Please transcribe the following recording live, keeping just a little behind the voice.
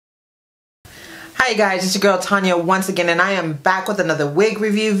Hi guys, it's your girl Tanya once again, and I am back with another wig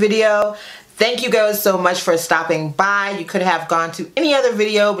review video. Thank you guys so much for stopping by. You could have gone to any other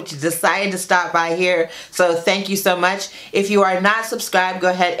video, but you decided to stop by here, so thank you so much. If you are not subscribed, go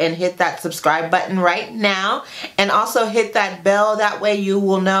ahead and hit that subscribe button right now, and also hit that bell. That way you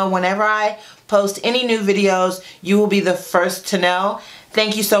will know whenever I post any new videos, you will be the first to know.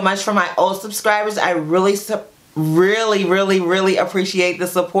 Thank you so much for my old subscribers. I really appreciate the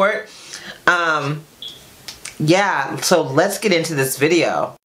support. Yeah, so let's get into this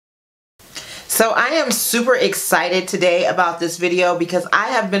video. So I am super excited today about this video because I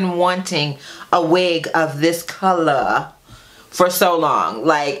have been wanting a wig of this color for so long.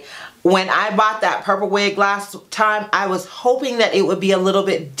 Like, when I bought that purple wig last time, I was hoping that it would be a little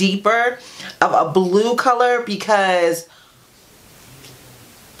bit deeper of a blue color because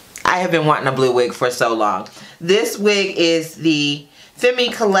I have been wanting a blue wig for so long. This wig is the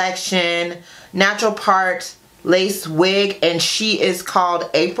Femi collection natural part lace wig, and she is called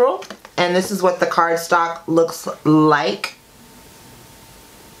April, and this is what the cardstock looks like.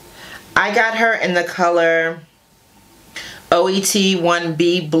 I got her in the color OET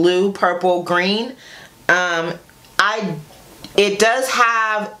 1B blue, purple, green. It's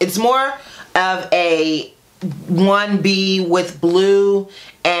more of a 1B with blue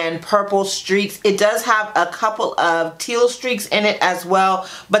and purple streaks. It does have a couple of teal streaks in it as well,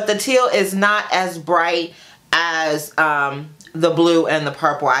 but the teal is not as bright as the blue and the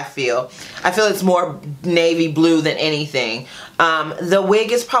purple. I feel it's more navy blue than anything. The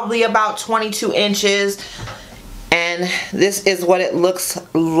wig is probably about 22 inches, and this is what it looks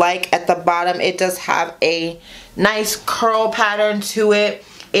like at the bottom. It does have a nice curl pattern to it.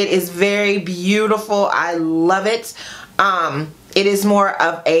 It is very beautiful. I love it. It is more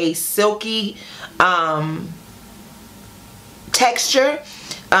of a silky texture.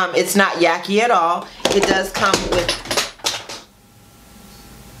 It's not yucky at all. It does come with,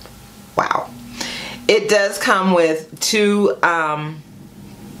 wow. It does come with two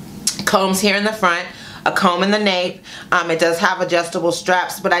combs here in the front, a comb in the nape. It does have adjustable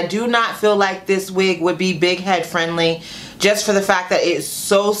straps, but I do not feel like this wig would be big head friendly, just for the fact that it's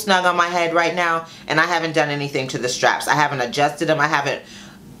so snug on my head right now, and I haven't done anything to the straps. I haven't adjusted them. I haven't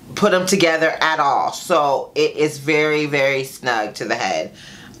put them together at all. So it is very snug to the head.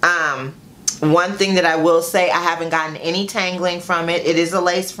 One thing that I will say, I haven't gotten any tangling from it. It is a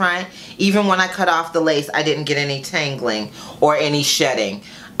lace front. Even when I cut off the lace, I didn't get any tangling or any shedding.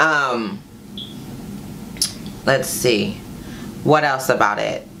 Let's see. What else about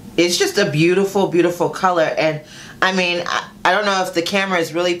it? It's just a beautiful color, and I mean, I don't know if the camera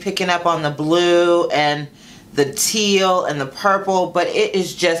is really picking up on the blue and the teal and the purple, but it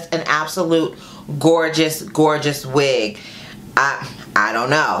is just an absolute gorgeous wig. I don't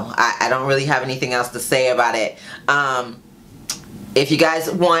know. I don't really have anything else to say about it. If you guys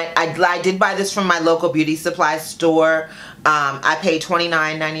want, I did buy this from my local beauty supply store. I paid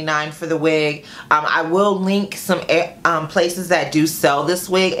 $29.99 for the wig. I will link some places that do sell this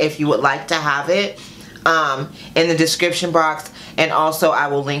wig if you would like to have it in the description box, and also I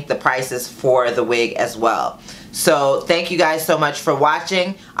will link the prices for the wig as well. So thank you guys so much for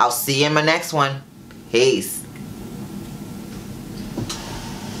watching. I'll see you in my next one. Peace.